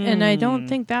porn, and I don't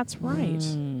think that's right.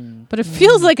 Hmm. But it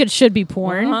feels like it should be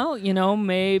porn. Well,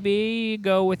 maybe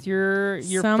go with your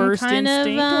Some first kind of,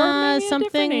 instinct or maybe something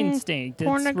a different instinct. It's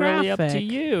really up to pornographic.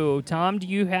 you. Tom, do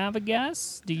you have a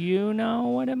guess? Do you know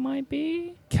what it might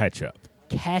be? Ketchup.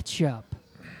 Ketchup.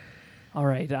 All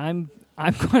right, I'm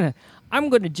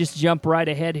gonna just jump right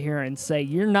ahead here and say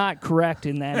you're not correct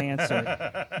in that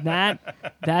answer.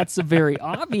 That's a very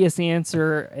obvious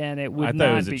answer, and it would I thought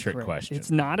not it was a be trick correct. question.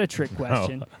 It's not a trick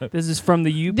question. This is from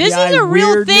the UPI. This is a real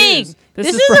Weird thing. News. This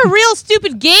is a real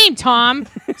stupid game, Tom.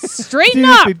 Straighten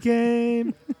up. Stupid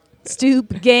game.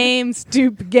 Stupid game,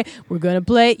 stupid game. We're going to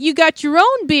play. You got your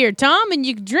own beer, Tom, and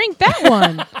you can drink that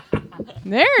one.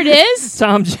 There it is.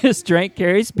 Tom just drank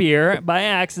Carrie's beer by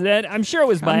accident. I'm sure it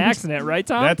was by accident, right,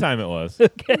 Tom? That time it was.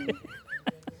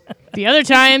 The other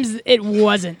times, it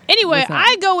wasn't. Anyway, What's that?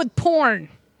 I go with porn.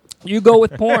 You go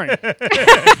with porn.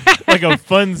 Like a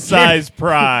fun-sized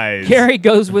prize. Carrie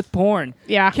goes with porn.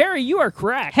 Yeah. Carrie, you are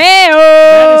correct. Hey-o!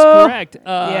 That is correct.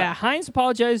 Yeah. Heinz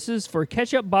apologizes for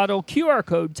ketchup bottle QR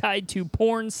code tied to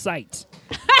porn site.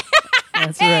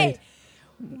 That's right.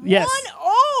 Yes.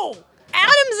 1-0.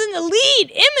 Adam's in the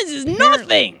lead. Emmons is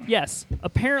nothing. Yes.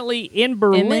 Apparently, in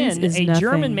Berlin, Emmons is a nothing.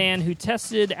 German man who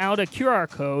tested out a QR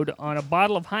code on a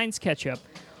bottle of Heinz ketchup,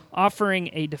 offering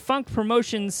a defunct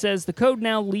promotion, says the code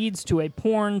now leads to a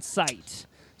porn site.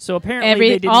 So apparently,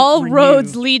 they didn't all renew-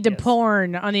 roads lead to Yes.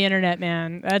 porn on the internet,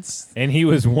 man. That's And he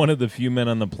was one of the few men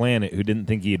on the planet who didn't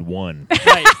think he had won.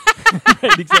 Right.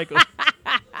 Right, exactly.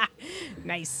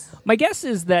 nice. My guess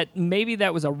is that maybe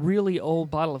that was a really old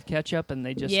bottle of ketchup, and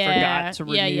they just forgot to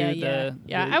renew the.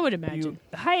 Yeah, the- I would imagine.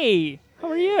 Hey, how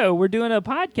are you? We're doing a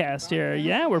podcast here.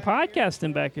 Yeah, we're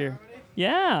podcasting back here.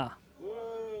 Yeah.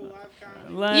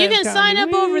 You can sign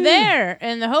up over there,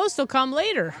 and the host will come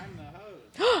later.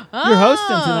 You're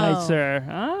hosting tonight, sir.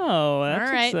 Oh, that's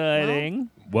All right. exciting.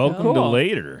 Welcome to Cool.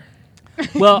 later.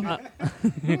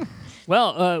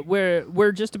 Well,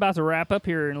 we're just about to wrap up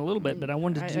here in a little bit, but I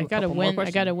wanted to do I a gotta couple more win. I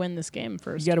questions. gotta win this game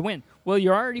first. You got to win. Well,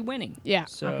 you're already winning. Yeah.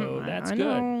 So that's I good.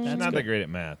 know. That's Not good. that great at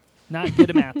math. Not good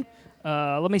at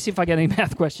math. Let me see if I got any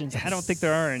math questions. I don't think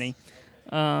there are any.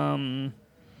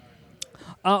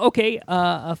 Okay,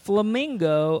 a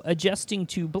flamingo adjusting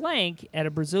to blank at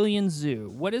a Brazilian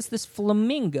zoo. What is this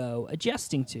flamingo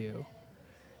adjusting to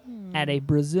at a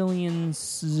Brazilian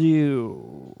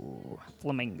zoo?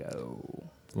 Flamingo.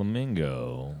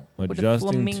 Flamingo What did adjusting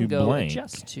to flamingo blank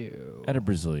adjust to? at a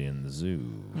Brazilian zoo.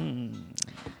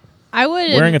 I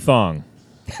would. Wearing a thong.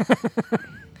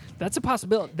 That's a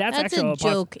possibility. That's That's actually a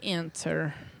joke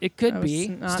answer. It could That was be.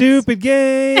 not-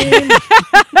 game.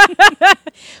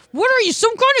 What are you,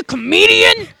 some kind of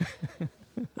comedian?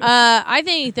 I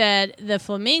think that the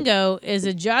flamingo is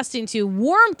adjusting to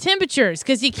warm temperatures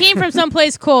because he came from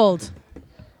someplace cold.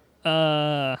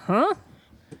 Huh?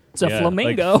 It's a Yeah,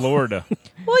 flamingo. Like Florida.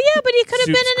 Well, yeah, but he could have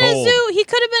been Soup's in a cold. zoo. He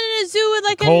could have been in a zoo with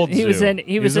like Cold He was zoo. in-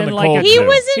 he was in the like cold a- He zoo.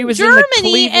 was in He was in the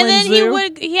Germany, and then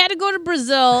Cleveland Zoo. he had to go to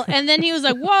Brazil, and then he was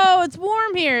like, "Whoa, it's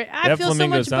warm here. I That feel so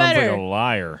flamingo much sounds better." like a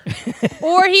liar.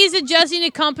 Or he's adjusting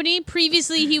to company.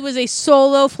 Previously, he was a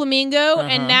solo flamingo,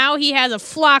 and now he has a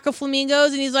flock of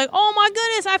flamingos, and he's like, "Oh my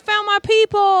goodness, I found my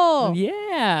people."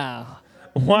 Yeah.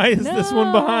 Why is this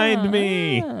one behind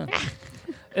me?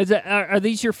 Are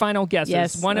these your final guesses?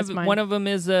 Yes, one that's of mine. one of them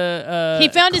is a He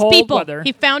found his cold people. weather.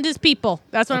 He found his people.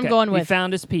 That's what Okay, I'm going He with.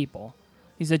 found his people.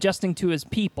 He's adjusting to his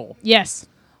people. Yes.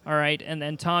 All right, and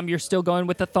then Tom, you're still going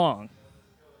with the thong.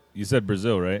 You said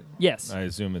Brazil, right? Yes, I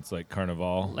assume it's like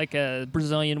Carnival. like a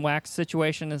Brazilian wax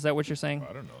situation. Is that what you're saying?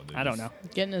 I don't know. I don't know.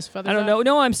 Getting his feathers I don't off. know.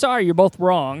 No, I'm sorry. You're both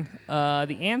wrong.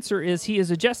 The answer is he is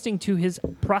adjusting to his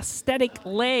prosthetic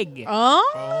leg.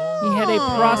 Oh. He had a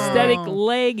prosthetic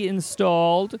leg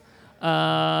installed.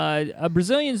 A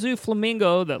Brazilian zoo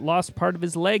flamingo that lost part of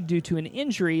his leg due to an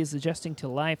injury is adjusting to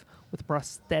life with a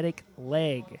prosthetic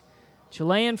leg.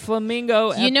 Chilean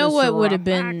flamingo. You at know the what would have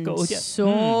been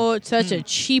Sarapaco- such a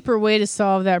cheaper way to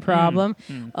solve that problem?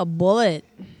 A bullet.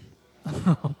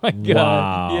 Oh my God!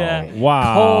 Wow. Yeah.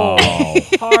 Wow.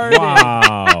 Hard.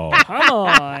 Wow. Come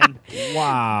on.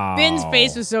 Wow. Ben's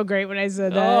face was so great when I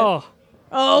said that. Oh,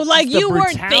 Oh, like the you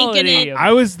weren't thinking brutality it. of-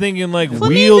 I was thinking like Flamingos-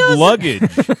 wheeled luggage.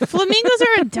 Flamingos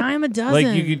are a dime a dozen. Like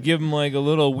you could give them like a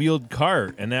little wheeled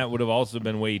cart, and that would have also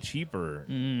been way cheaper.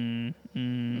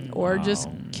 or just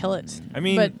kill it. I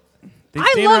mean, But they I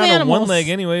stand love around on animals. one leg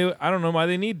anyway. I don't know why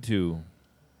they need to.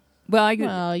 Well, you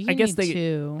I guess need they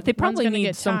to. they probably One's gonna need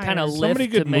get some kind of tired. lift Somebody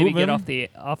to could maybe move get him.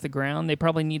 off the ground. They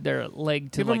probably need their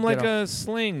leg to Give him like like get off. a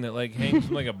sling that like hangs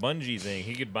from like a bungee thing.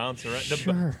 He could bounce around.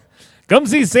 Sure. Come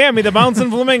see Sammy the bouncing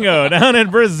flamingo down at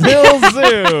Brazil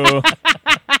Zoo.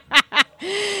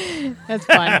 That's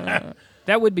fine.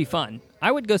 That would be fun. I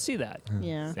would go see that.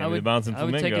 Yeah. Sammy the bouncing I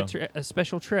would flamingo. take a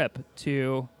special trip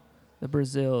to the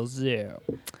Brazil Zoo.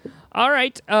 All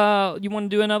right, you want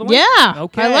to do another one? Yeah.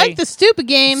 Okay. I like the stupid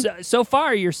game. So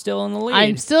far, you're still in the lead.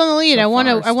 I'm still in the lead. So I want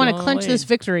far, to still in the clinch this lead.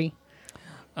 victory.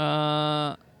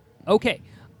 Okay.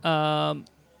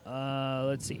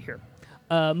 Let's see here.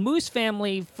 Moose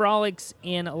family frolics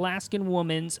in Alaskan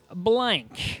woman's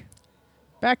blank.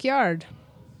 Backyard.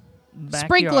 Backyard.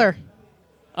 Sprinkler.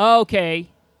 Okay.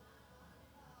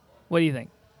 What do you think?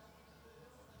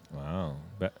 Wow.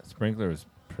 Sprinkler is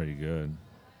pretty good.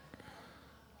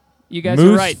 You guys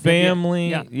Moose are right. family.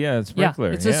 Yeah. Yeah, it's sprinkler.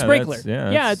 Yeah, it's a sprinkler.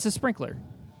 Yeah, it's a sprinkler.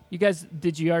 You guys,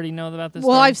 did you already know about this?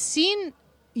 Well, story? I've seen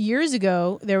years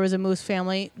ago there was a Moose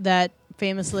family that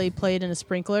famously played in a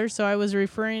sprinkler. So I was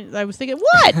thinking,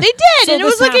 what? They did! So and it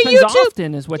this was like a happens YouTube.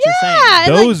 often is what Yeah, you're saying.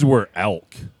 and, like, Those were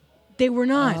elk. they were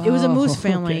not. It was a Moose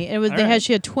family. okay. And it was All they right. had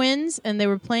she had twins and they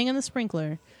were playing in the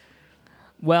sprinkler.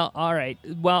 Well, all right.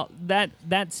 Well, that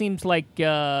seems like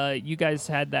you guys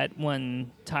had that one.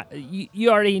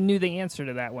 You already knew the answer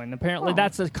to that one. Apparently,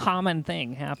 that's a common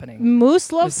thing happening.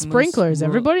 Moose loves With sprinklers.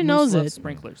 Everybody moose knows loves it.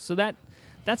 Sprinklers. So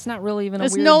that's not really even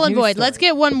It's a weird null and news void. story. Let's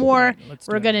get one more. Right, let's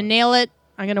do We're it. gonna nail it.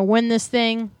 I'm gonna win this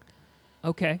thing.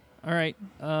 Okay. All right.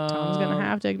 Tom's gonna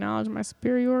have to acknowledge my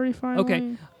superiority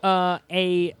finally. Okay.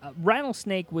 A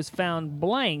rattlesnake was found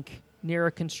blank near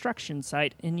a construction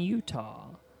site in Utah.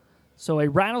 So a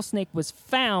rattlesnake was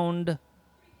found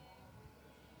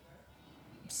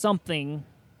something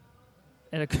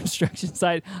at a construction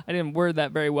site. I didn't word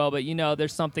that very well, but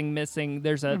there's something missing.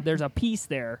 There's a piece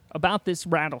there about this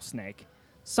rattlesnake.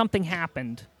 Something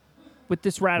happened with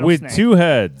this rattlesnake. With 2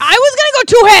 heads. I was gonna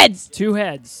go 2 heads. 2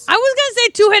 heads. I was gonna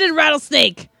say 2-headed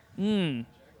rattlesnake.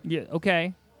 Yeah,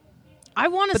 okay. I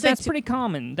want to But say that's pretty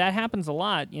common. That happens a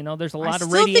lot. There's a I lot of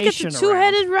still radiation think it's a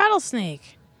 2-headed around.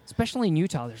 rattlesnake. Especially in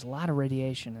Utah, there's a lot of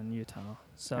radiation in Utah.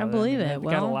 So I believe it. They've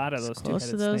Well, got a lot of it's those close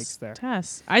to two-headed those snakes there.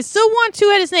 tests. I still want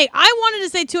 2-headed snake. I wanted to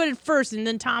say 2-headed first, and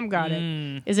then Tom got it.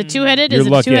 Is it 2-headed? You're Is it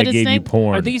lucky I 2-headed gave snake? you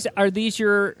porn. Are these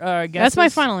your guesses? That's my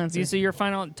final answer. These are your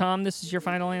final. Tom, this is your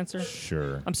final answer.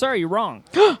 Sure. I'm sorry, you're wrong.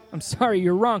 I'm sorry,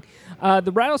 you're wrong.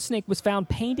 The rattlesnake was found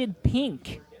painted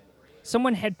pink.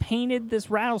 Someone had painted this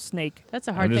rattlesnake. That's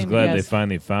a hard I'm just thing glad to they guess.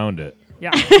 finally found it.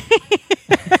 Yeah.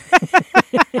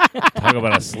 Talk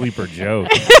about a sleeper joke.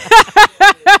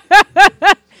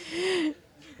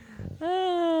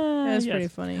 That's yes. pretty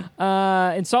funny.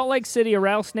 In Salt Lake City, a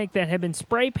rattlesnake that had been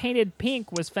spray painted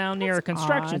pink was found near a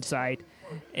construction odd. site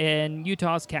in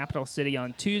Utah's capital city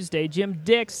on Tuesday. Jim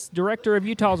Dix, director of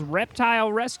Utah's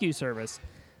Reptile Rescue Service,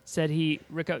 said you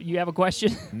have a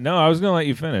question? No, I was going to let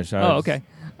you finish. Okay.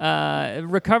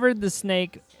 Recovered the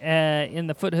snake in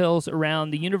the foothills around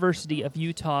the University of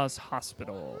Utah's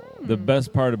hospital. The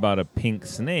best part about a pink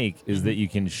snake is that you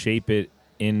can shape it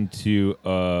into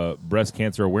a breast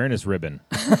cancer awareness ribbon.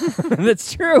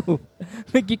 That's true.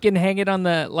 Like you can hang it on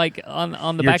the on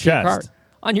the Your back of your car. chest.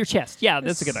 On your chest. Yeah,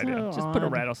 that's a good So idea. Just put a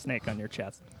odd. rattlesnake on your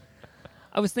chest.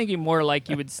 I was thinking more like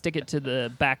you would stick it to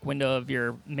the back window of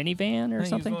your minivan or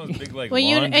something. Well,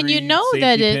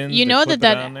 you know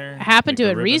that happened to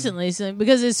it recently, so,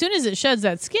 because as soon as it sheds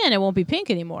that skin, it won't be pink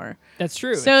anymore. That's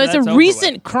true. So it's that's a over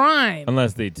recent with. crime.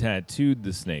 Unless they tattooed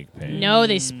the snake paint. No,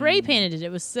 they spray painted it. It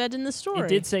was said in the story. It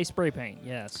did say spray paint.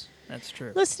 Yes, that's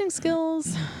true. Listening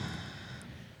skills.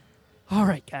 All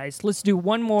right, guys, let's do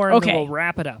one more and Okay. then we'll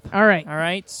wrap it up. All right. All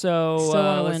right. So Still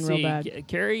wanna let's win real see. bad.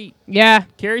 Carrie's Yeah.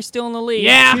 still in the lead.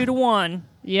 Yeah. 2-1.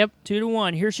 Yep.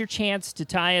 2-1. Here's your chance to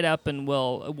tie it up, and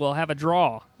we'll have a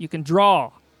draw. You can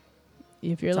draw.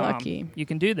 If you're Tom. lucky. You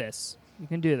can do this. You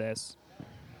can do this.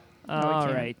 I All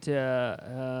can't. right.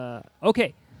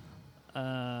 Okay.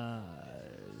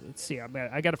 Let's see.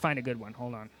 I got to find a good one.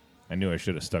 Hold on. I knew I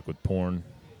should have stuck with porn.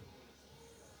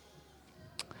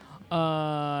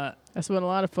 That's what a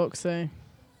lot of folks say.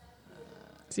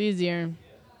 It's easier.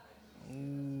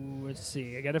 Let's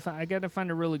see. I gotta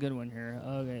find a really good one here.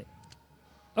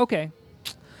 Okay.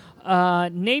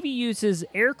 Navy uses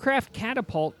aircraft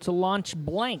catapult to launch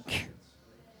blank.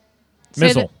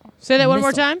 Missile. Say that one more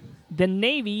Missile. time. The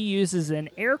Navy uses an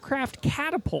aircraft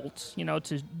catapult,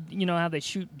 how they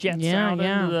shoot jets Yeah, out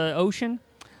yeah. into the ocean.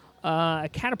 A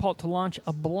catapult to launch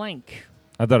a blank.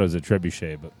 I thought it was a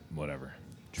trebuchet, but whatever.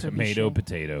 Tomato, Trebuchet.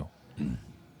 potato.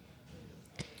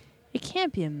 It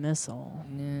can't be a missile.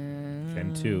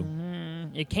 And 2.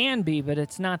 It can be, but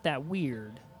it's not that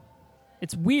weird.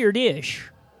 It's weird-ish,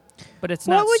 but it's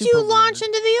not What would super you launch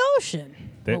weird. into the ocean?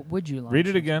 What would you launch? Read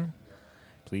it again,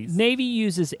 please. Navy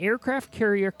uses aircraft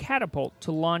carrier catapult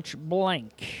to launch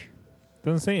blank.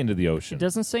 Doesn't say into the ocean. It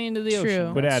doesn't say into the True.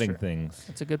 ocean. Quit That's adding true. things.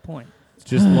 That's a good point. It's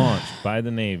just launched by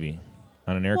the Navy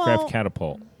on an aircraft Well-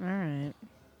 catapult. All right.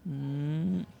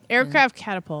 Aircraft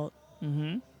catapult.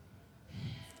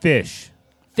 Fish.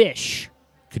 Fish.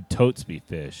 Could totes be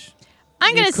fish.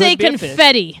 I'm It going to could say be a fish.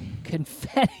 confetti.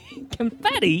 Confetti.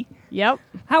 Confetti? Yep.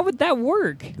 How would that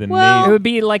work? The Well- It Navy. would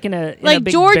be like in a Like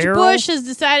big George barrel? Bush has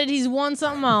decided he's won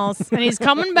something else, and he's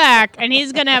coming back, and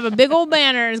he's gonna have a big old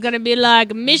banner. It's gonna be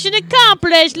like "Mission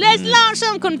accomplished. Let's launch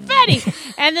some confetti,"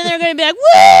 and then they're gonna be like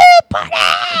 "Woo,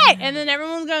 party!" and then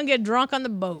everyone's gonna get drunk on the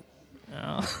boat.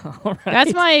 Oh, all right.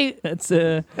 That's my That's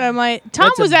my. Tom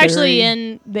That's a was actually very-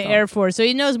 in the Air Force, so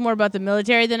he knows more about the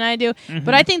military than I do.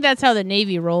 But I think that's how the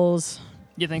Navy rolls.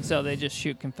 You think so? They just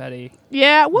shoot confetti.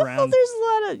 Yeah, well, Around. there's a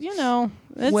lot of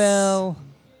it's, Well,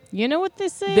 you know what they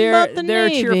say they're about the they're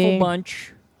Navy. a cheerful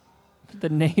bunch. The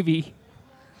Navy.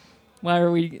 Why are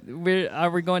we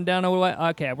going down a way?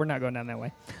 Okay, we're not going down that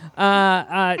way.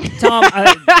 Tom,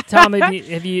 Tom, have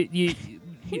you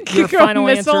your Go final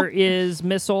missile? answer is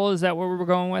missile? Is that what we're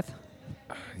going with?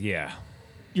 Yeah.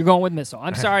 You're going with missile.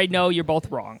 I'm sorry. No, you're both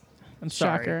wrong. I'm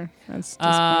sorry. Shocker. That's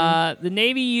disappointing. The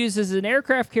Navy uses an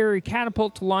aircraft carrier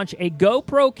catapult to launch a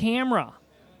GoPro camera.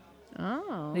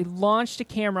 Oh. They launched a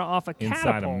camera off a catapult.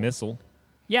 Inside a missile.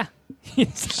 Yeah,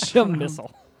 it's a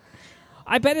missile.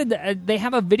 I bet they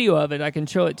have a video of it. I can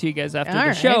show it to you guys after All the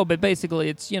right. show. But basically,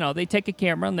 it's they take a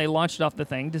camera and they launch it off the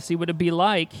thing to see what it'd be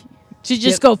like. To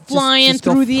just go flying just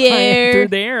go through the flying air. through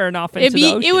the air and off into the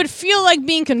ocean. It would feel like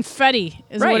being confetti,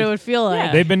 is Right. what it would feel like.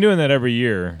 Yeah. They've been doing that every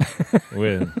year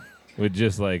with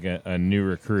just like a new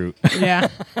recruit. Yeah.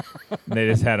 They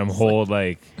just had them hold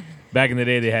like back in the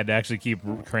day. They had to actually keep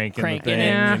cranking the thing,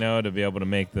 Yeah. to be able to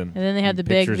make them. And then they had the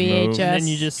big pictures VHS. move. And then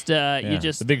you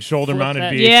just the big shoulder-mounted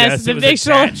flip that. VHS. Yes, that the was big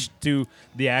shoulder- attached to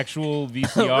the actual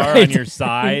VCR Right. on your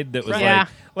side. That was Right. Yeah.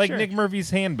 like Sure. Nick Murphy's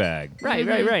handbag.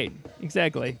 right.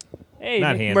 Exactly. Hey,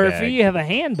 Not Nick handbag. Murphy, you have a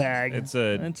handbag. It's a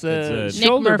a Nick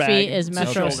shoulder Murphy bag. is It's a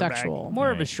shoulder metrosexual. bag. More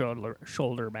of a Right.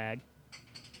 shoulder bag.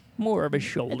 More of a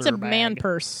shoulder It's a bag. man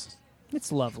purse.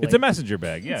 It's lovely. It's a messenger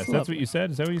bag. Yes, that's lovely. what you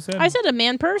said. Is that what you said? I said a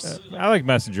man purse. I like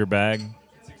messenger bag.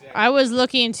 I was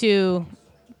looking to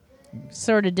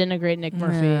sort of denigrate Nick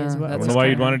Murphy. Yeah, Is what I that's don't know why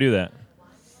you'd kinda- want to do that.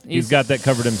 He's got that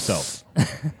covered himself.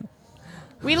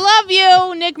 We love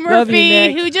you, Nick Love Murphy, you,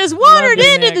 Nick. who just wandered you,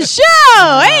 into Nick. the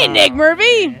show. Hey, Nick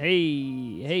Murphy.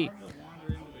 Hey.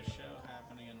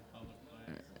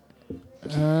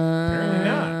 Apparently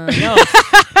not. No,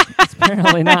 it's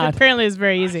apparently not. Apparently, it's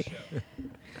very easy.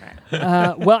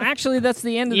 Well, actually, that's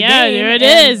the end of the Yeah, game. there it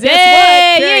and is. guess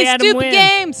Hey, what? Carrie yay, Adam stupid wins.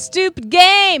 game, stupid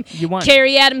game. You won.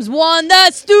 Carrie Adams won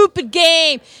the stupid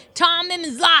game. Tom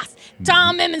Emmons lost.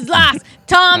 Tom Emmons lost.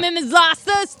 Tom Emmons lost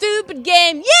the stupid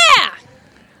game.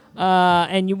 Yeah.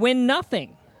 And you win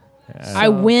nothing. I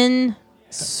win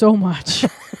so much.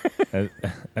 I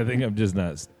think I'm just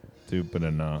not stupid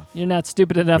enough. You're not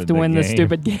stupid enough For to the win the game.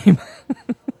 stupid game.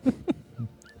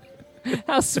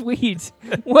 How sweet.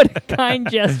 What a kind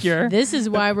gesture. This is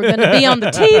why we're going to be on the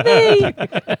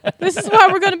TV. This is why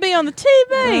we're going to be on the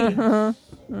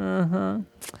TV.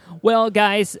 Well,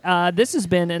 guys, this has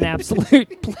been an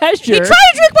absolute pleasure. He tried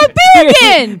to drink my beer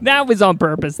again. That was on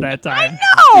purpose that time.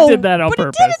 No, He did that on but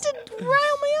purpose. he did it to rile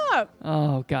me up.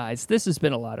 Oh, guys, this has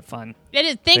been a lot of fun. It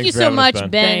is. Thank Thanks you for so having us, much, Ben.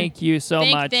 Ben. Thank you so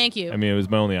much. Thank you. I mean, it was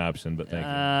my only option, but thank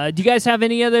you. Do you guys have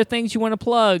any other things you want to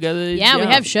plug? Yeah, we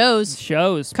have shows.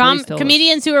 Shows. Please tell us.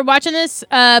 Comedians who are watching this,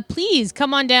 please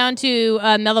come on down to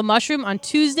Mellow Mushroom on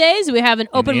Tuesdays. We have an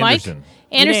open mic.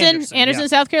 Anderson, yeah.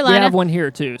 South We Carolina. have one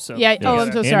here, too. So Yeah. Oh,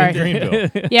 I'm so And sorry. in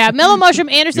Greenville. Yeah, Mellow Mushroom,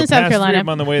 Anderson, You'll South pass through Carolina. them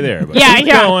on the way there. But Yeah, keep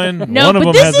yeah. going. No, one of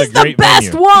but them this has is a great the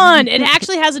best menu. one. It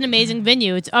actually has an amazing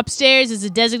venue. It's upstairs. It's a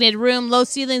designated room, low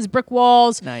ceilings, brick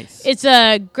walls. Nice. It's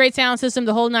a great sound system,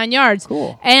 the whole 9 yards.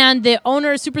 Cool. And the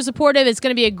owner is super supportive. It's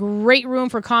going to be a great room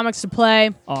for comics to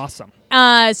play. Awesome.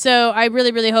 So I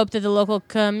really, really hope that the local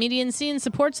comedian scene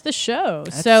supports the show.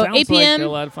 That So sounds 8 p.m. like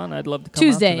a lot of fun. I'd love to come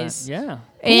Tuesdays. out to that. Yeah.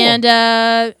 Cool.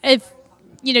 And if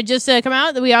just come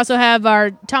out, we also have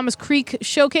our Thomas Creek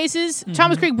showcases. Mm-hmm.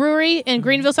 Thomas Creek Brewery in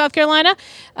Greenville, South Carolina.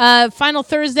 Final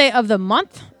Thursday of the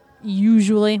month.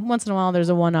 Usually, once in a while, there's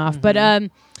a one-off, but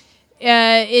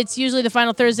it's usually the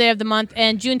final Thursday of the month.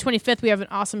 And June 25th, we have an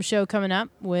awesome show coming up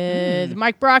with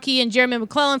Mike Brocky and Jeremy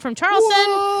McClellan from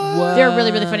Charleston. They're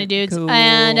really, really funny dudes. Cool.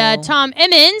 And Tom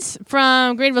Emmons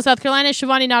from Greenville, South Carolina.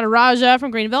 Shivani Nataraja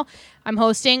from Greenville. I'm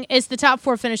hosting. It's the top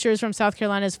 4 finishers from South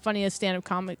Carolina's funniest stand-up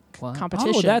comic Wow.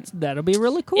 competition. Oh, that'll be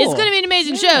really cool. It's going to be an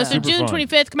amazing show. So Super June fun.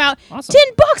 25th, come out. Awesome.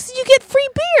 $10 and you get free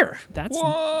beer. That's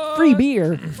free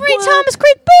beer. Free Thomas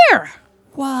Creek beer.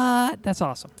 What? That's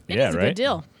awesome. It Yeah, is a right? good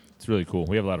deal. It's really cool.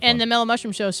 We have a lot of fun. And the Mellow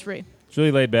Mushroom show is free. It's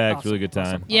really laid back. It's Awesome. really good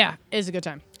time. Yeah, it is a good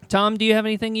time. Tom, do you have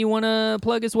anything you want to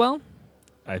plug as well?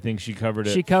 I think she covered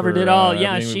it. She covered for, it all.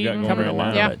 Yeah, everything she we've got going covered right a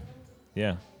lot now. of it.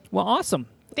 Yeah. Well, awesome.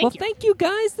 Thank you. Thank you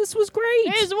guys. This was great.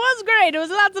 It was great. It was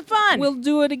lots of fun. We'll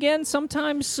do it again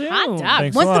sometime soon. Hot dog.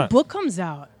 Thanks a Once the lot. book comes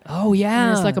out. Oh yeah,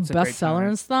 And it's like a it's great bestseller time.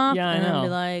 and stuff. Yeah, I and then know. be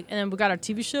like, and then we got our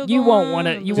TV show. You going. won't want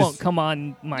to. You Just- won't come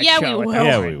on my Yeah, show. we at will. that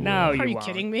Yeah, point. we will. No, Are you won't.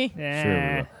 kidding me? Yeah. Sure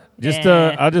we will. Just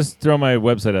Yeah. I'll just throw my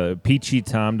website out,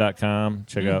 peachytom.com.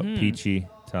 Check out Mm-hmm.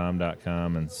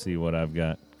 peachytom.com and see what I've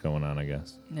got going on, I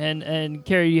guess. And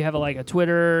Carrie, you have a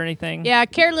Twitter or anything? Yeah,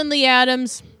 Carolyn Lee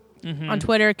Adams Mm-hmm. on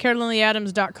Twitter,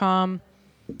 CarolynLeeAdams.com.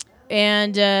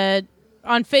 And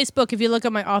on Facebook, if you look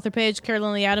at my author page,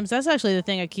 Carolyn Lee Adams, that's actually the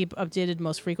thing I keep updated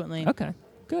most frequently. Okay.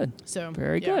 Good. So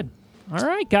Very yeah. good. All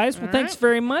right, guys. Well, All thanks right.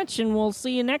 very much, and we'll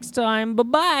see you next time.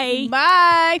 Bye-bye.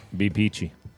 Bye. Be peachy.